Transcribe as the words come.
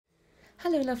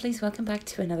Hello lovelies, welcome back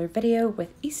to another video. With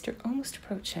Easter almost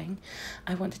approaching,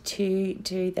 I wanted to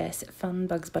do this fun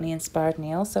Bugs Bunny inspired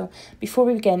nail. So before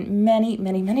we begin,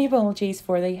 many apologies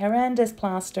for the horrendous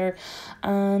plaster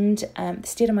and the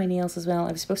state of my nails as well.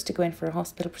 I was supposed to go in for a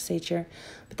hospital procedure,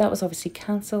 but that was obviously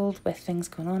cancelled with things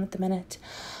going on at the minute.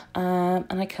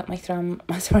 And I cut my thumb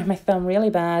really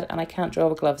bad and I can't draw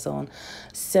with gloves on.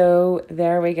 So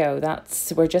there we go.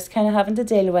 We're just kind of having to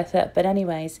deal with it. But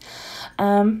anyways,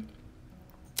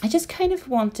 I just kind of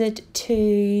wanted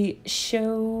to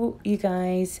show you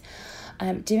guys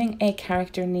doing a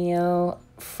character nail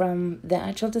from the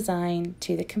actual design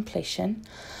to the completion.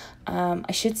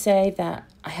 I should say that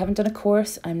I haven't done a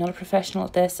course, I'm not a professional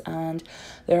at this, and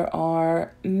there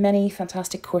are many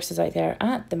fantastic courses out there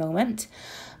at the moment.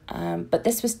 But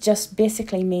this was just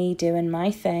basically me doing my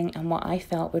thing and what I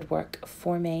felt would work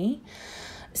for me.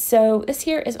 So this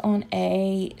here is on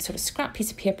a sort of scrap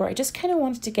piece of paper. I just kind of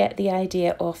wanted to get the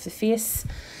idea of the face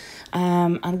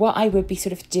and what I would be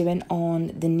sort of doing on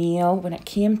the nail when it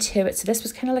came to it. So this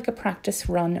was kind of like a practice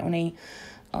run, only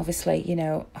obviously, you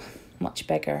know, much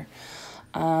bigger.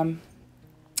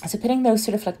 So putting those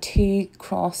sort of like two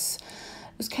cross,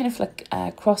 it was kind of like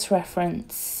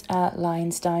cross-reference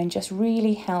lines down just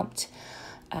really helped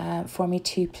for me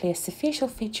to place the facial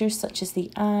features such as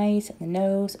the eyes and the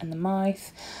nose and the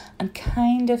mouth, and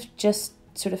kind of just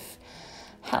sort of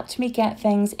helped me get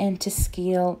things into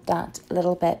scale that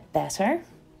little bit better.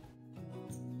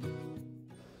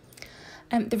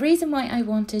 The reason why I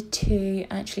wanted to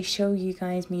actually show you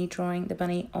guys me drawing the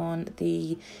bunny on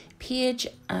the page,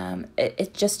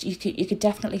 it just you could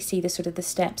definitely see the sort of the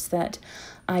steps that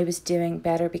I was doing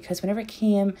better, because whenever it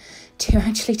came to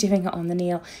actually doing it on the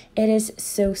nail, it is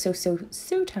so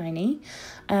tiny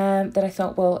that I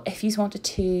thought, well, if you wanted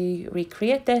to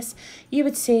recreate this, you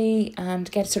would see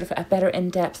and get sort of a better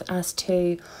in-depth as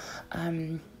to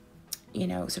you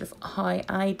know, sort of how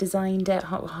I designed it,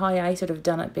 how I sort of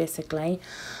done it basically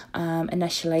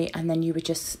initially, and then you would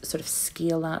just sort of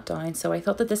scale that down. So I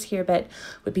thought that this here bit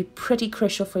would be pretty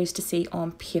crucial for you to see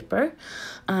on paper,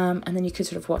 and then you could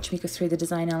sort of watch me go through the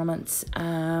design elements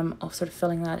of sort of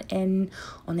filling that in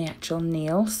on the actual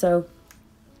nail. So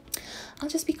I'll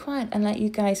just be quiet and let you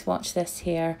guys watch this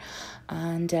here,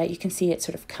 and you can see it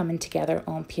sort of coming together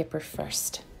on paper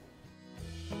first.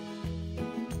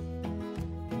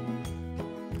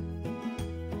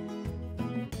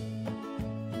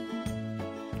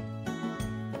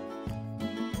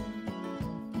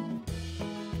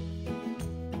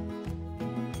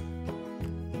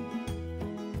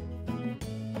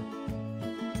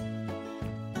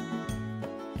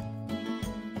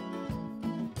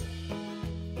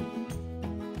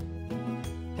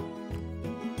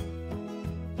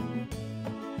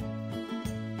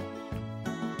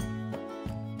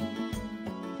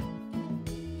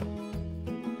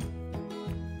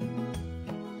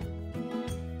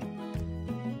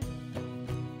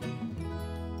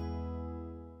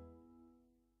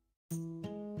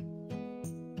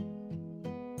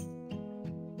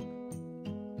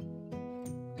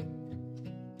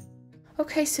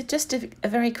 Okay, so just to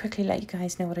very quickly let you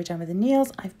guys know what I've done with the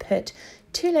nails, I've put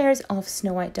 2 layers of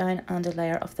Snow White down and a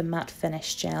layer of the matte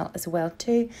finish gel as well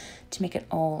too, to make it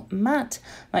all matte.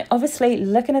 Now obviously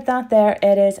looking at that there,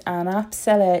 it is an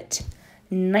absolute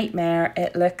nightmare.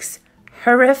 It looks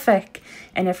horrific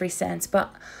in every sense,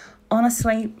 but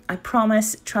honestly, I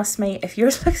promise, trust me, if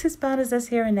yours looks as bad as this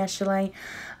here initially,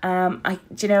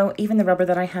 you know, even the rubber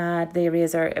that I had, the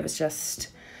eraser, it was just...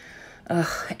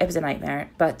 ugh, it was a nightmare.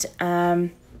 But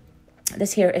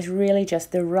this here is really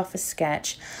just the roughest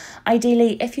sketch.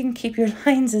 Ideally, if you can keep your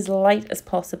lines as light as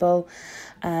possible,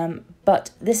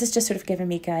 but this is just sort of giving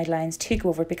me guidelines to go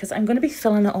over, because I'm going to be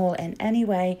filling it all in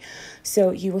anyway,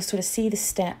 so you will sort of see the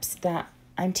steps that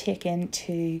I'm taking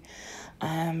to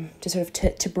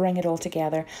bring it all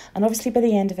together. And obviously by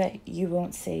the end of it, you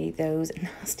won't see those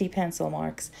nasty pencil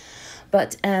marks.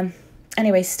 But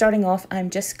anyway, starting off, I'm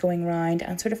just going round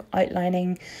and sort of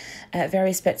outlining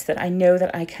various bits that I know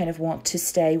that I kind of want to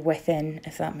stay within,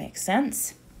 if that makes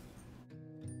sense.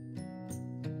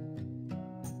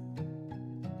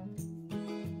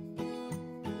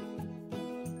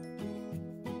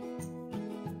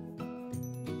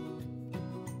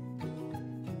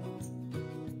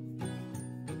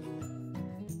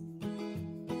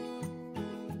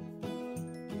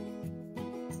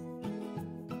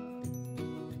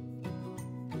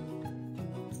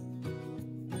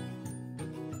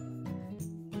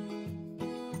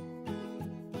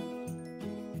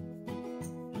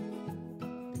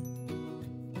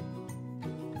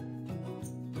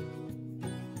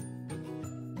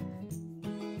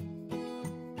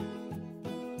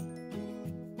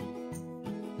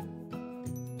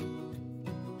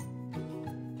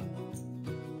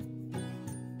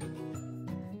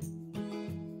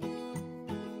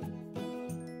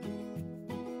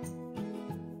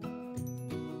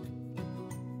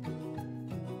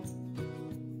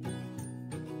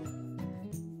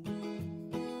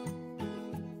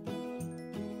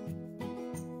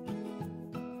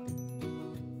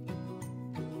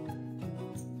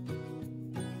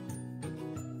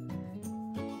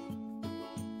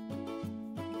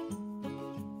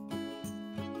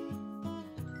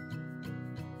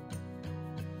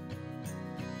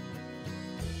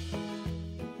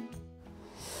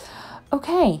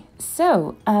 Okay,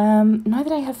 so now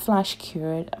that I have flash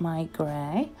cured my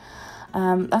grey,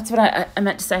 that's what I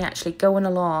meant to say actually, going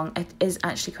along, it is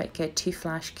actually quite good to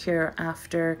flash cure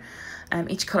after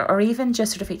each colour, or even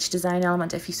just sort of each design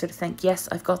element if you sort of think, yes,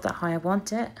 I've got that how I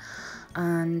want it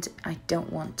and I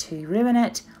don't want to ruin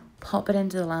it, pop it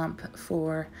into the lamp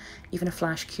for even a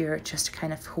flash cure just to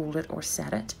kind of hold it or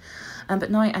set it. But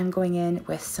now I'm going in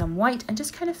with some white and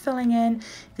just kind of filling in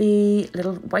the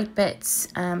little white bits,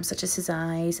 such as his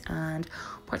eyes and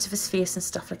parts of his face and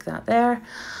stuff like that there.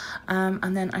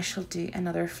 And then I shall do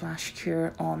another flash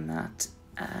cure on that,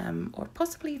 or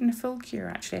possibly even a full cure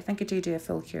actually. I think I do a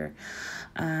full cure,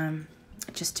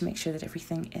 just to make sure that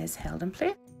everything is held in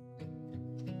place.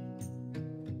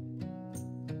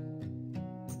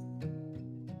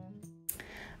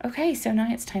 Okay, so now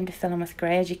it's time to fill in with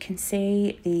grey. As you can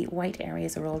see, the white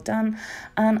areas are all done.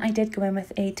 And I did go in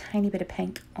with a tiny bit of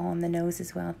pink on the nose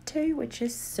as well too, which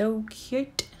is so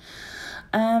cute.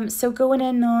 So going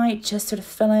in now, just sort of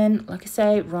fill in, like I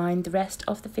say, round the rest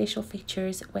of the facial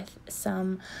features with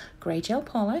some grey gel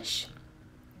polish.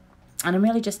 And I'm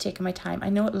really just taking my time. I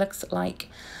know it looks like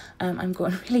I'm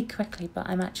going really quickly, but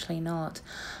I'm actually not.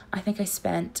 I think I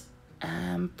spent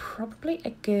probably a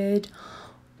good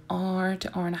hour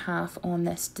to hour and a half on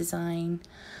this design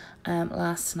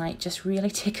last night, just really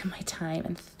taking my time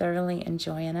and thoroughly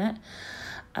enjoying it.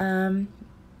 So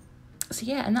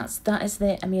yeah, and that is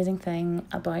the amazing thing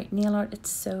about nail art. It's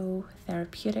so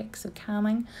therapeutic, so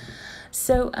calming.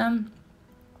 So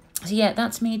so yeah,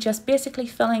 that's me just basically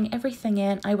filling everything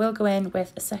in. I will go in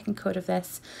with a second coat of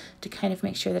this to kind of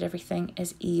make sure that everything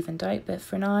is evened out. But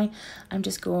for now, I'm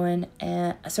just going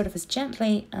sort of as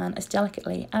gently and as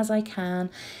delicately as I can.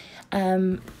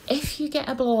 If you get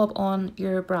a blob on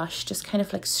your brush, just kind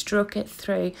of like stroke it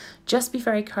through. Just be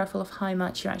very careful of how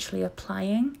much you're actually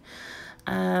applying.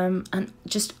 And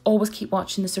just always keep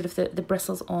watching the sort of the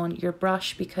bristles on your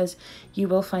brush, because you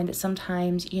will find that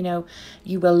sometimes, you know,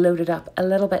 you will load it up a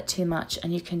little bit too much,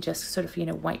 and you can just sort of, you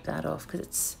know, wipe that off,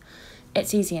 because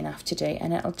it's easy enough to do,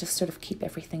 and it'll just sort of keep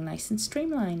everything nice and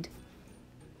streamlined.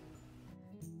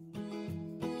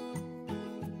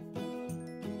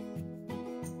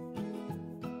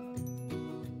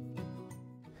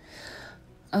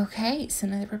 Okay, so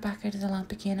now that we're back out of the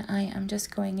lamp again, I am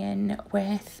just going in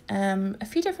with a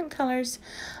few different colours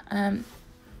in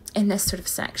this sort of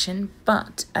section,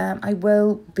 but I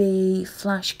will be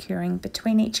flash curing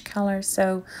between each colour.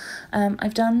 So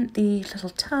I've done the little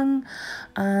tongue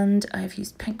and I've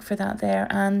used pink for that there,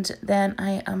 and then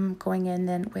I am going in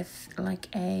then with like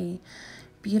a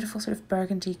beautiful sort of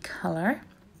burgundy colour,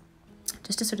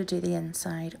 just to sort of do the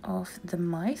inside of the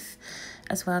mouth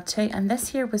as well too. And this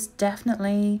here was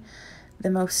definitely the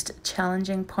most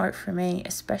challenging part for me,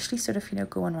 especially sort of, you know,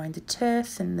 going around the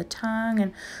tooth and the tongue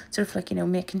and sort of like, you know,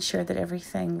 making sure that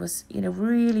everything was, you know,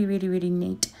 really, really, really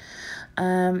neat.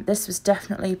 This was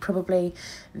definitely probably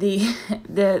the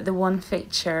one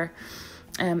feature,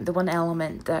 the one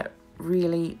element that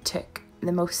really took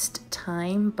the most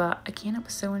time, but again, it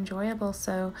was so enjoyable.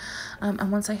 So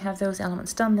and once I have those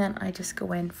elements done, then I just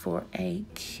go in for a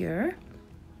cure.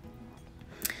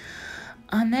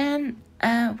 And then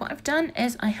what I've done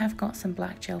is I have got some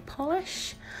black gel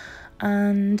polish,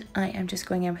 and I am just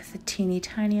going in with a teeny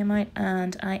tiny amount,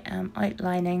 and I am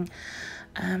outlining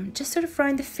just sort of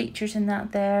around the features in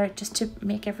that there, just to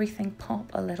make everything pop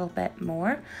a little bit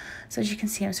more. So as you can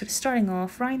see, I'm sort of starting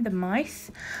off around the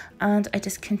mouth, and I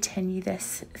just continue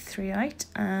this throughout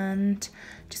and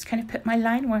just kind of put my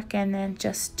line work in then,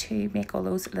 just to make all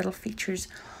those little features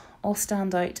all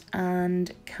stand out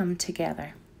and come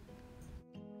together.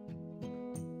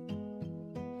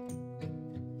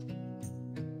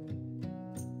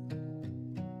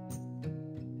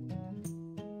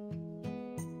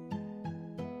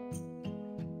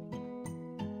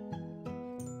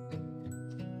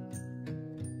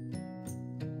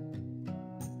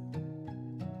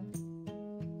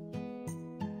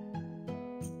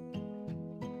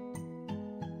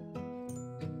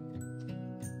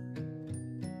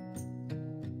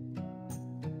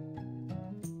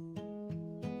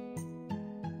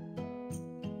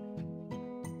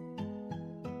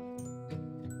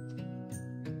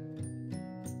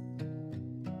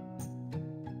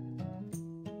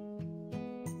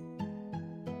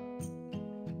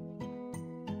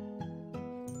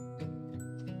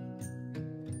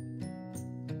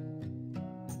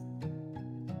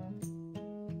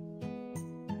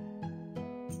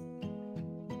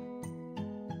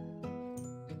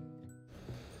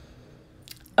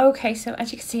 Okay, so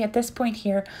as you can see at this point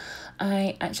here,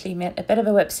 I actually made a bit of a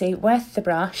whoopsie with the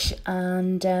brush,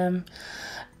 and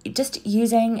just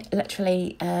using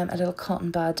literally a little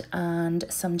cotton bud and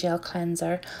some gel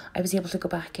cleanser, I was able to go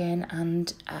back in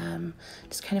and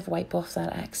just kind of wipe off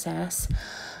that excess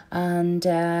and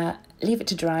leave it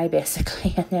to dry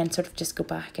basically, and then sort of just go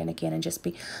back in again and just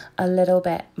be a little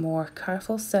bit more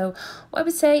careful. So what I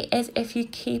would say is, if you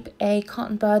keep a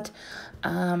cotton bud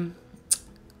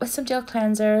with some gel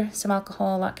cleanser, some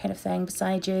alcohol, that kind of thing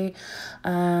beside you,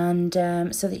 and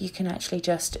so that you can actually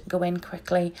just go in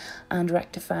quickly and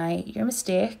rectify your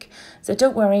mistake. So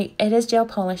don't worry, it is gel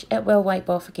polish, it will wipe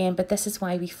off again, but this is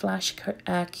why we flash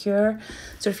cure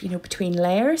sort of, you know, between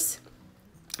layers,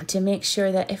 to make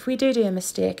sure that if we do a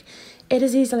mistake, it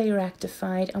is easily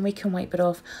rectified and we can wipe it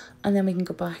off, and then we can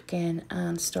go back in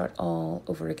and start all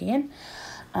over again.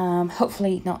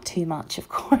 Hopefully not too much, of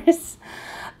course.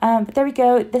 But there we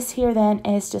go. This here then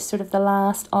is just sort of the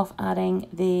last of adding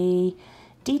the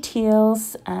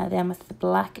details then with the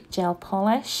black gel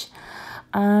polish,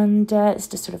 and it's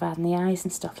just sort of adding the eyes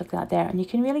and stuff like that there, and you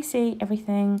can really see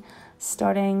everything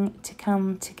starting to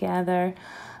come together.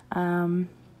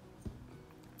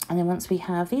 And then once we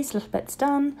have these little bits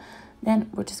done, then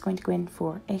we're just going to go in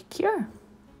for a cure.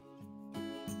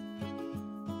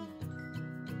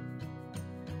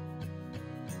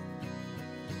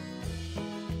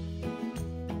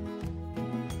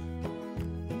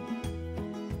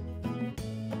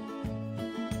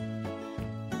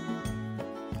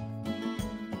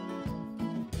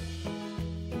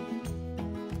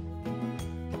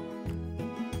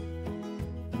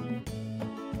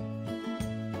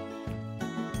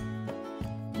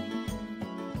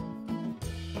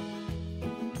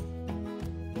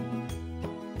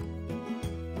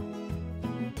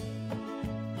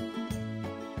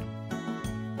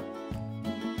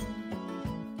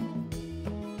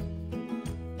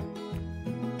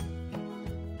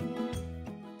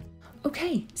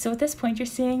 Okay, so at this point you're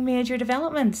seeing major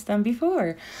developments than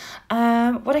before.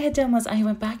 What I had done was I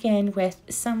went back in with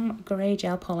some grey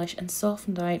gel polish and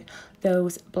softened out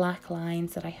those black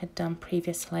lines that I had done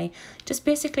previously. Just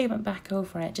basically went back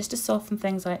over it just to soften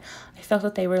things out. I felt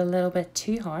that they were a little bit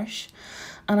too harsh.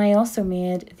 And I also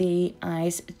made the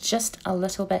eyes just a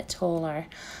little bit taller.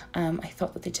 I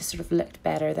thought that they just sort of looked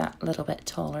better that little bit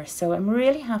taller. So I'm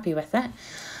really happy with it.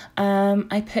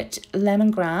 I put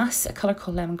lemongrass, a colour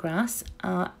called lemongrass,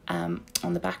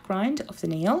 on the background of the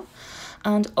nail,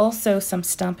 and also some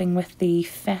stamping with the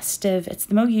festive, it's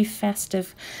the MoYou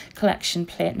Festive Collection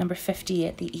plate number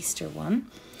 58, the Easter one.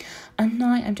 And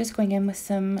now I'm just going in with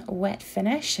some wet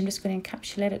finish. I'm just going to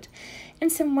encapsulate it in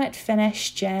some wet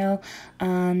finish gel,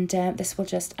 and this will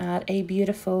just add a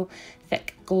beautiful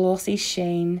thick glossy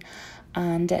sheen,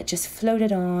 and just float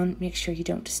it on. Make sure you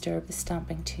don't disturb the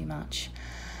stamping too much.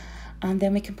 And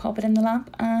then we can pop it in the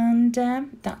lamp, and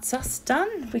that's us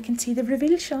done. We can see the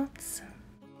reveal shots.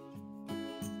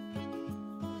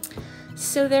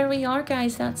 So there we are,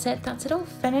 guys, that's it all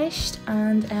finished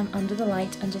and under the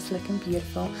light and just looking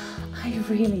beautiful. I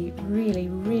really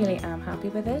am happy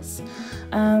with this.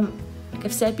 Like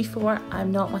I've said before,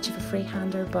 I'm not much of a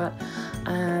freehander, but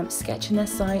sketching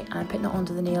this out and putting it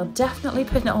onto the nail, definitely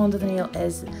putting it onto the nail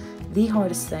is the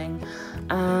hardest thing,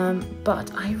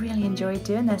 but I really enjoyed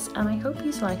doing this, and I hope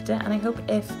you liked it, and I hope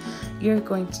if you're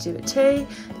going to do it too,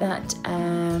 that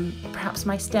perhaps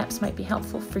my steps might be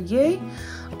helpful for you.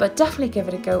 But definitely give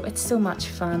it a go, it's so much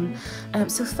fun.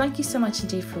 So thank you so much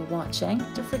indeed for watching.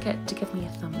 Don't forget to give me a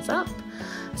thumbs up,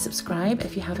 subscribe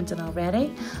if you haven't done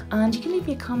already, and you can leave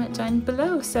me a comment down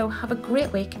below. So have a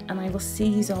great week, and I will see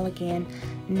you all again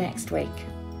next week.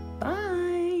 Bye.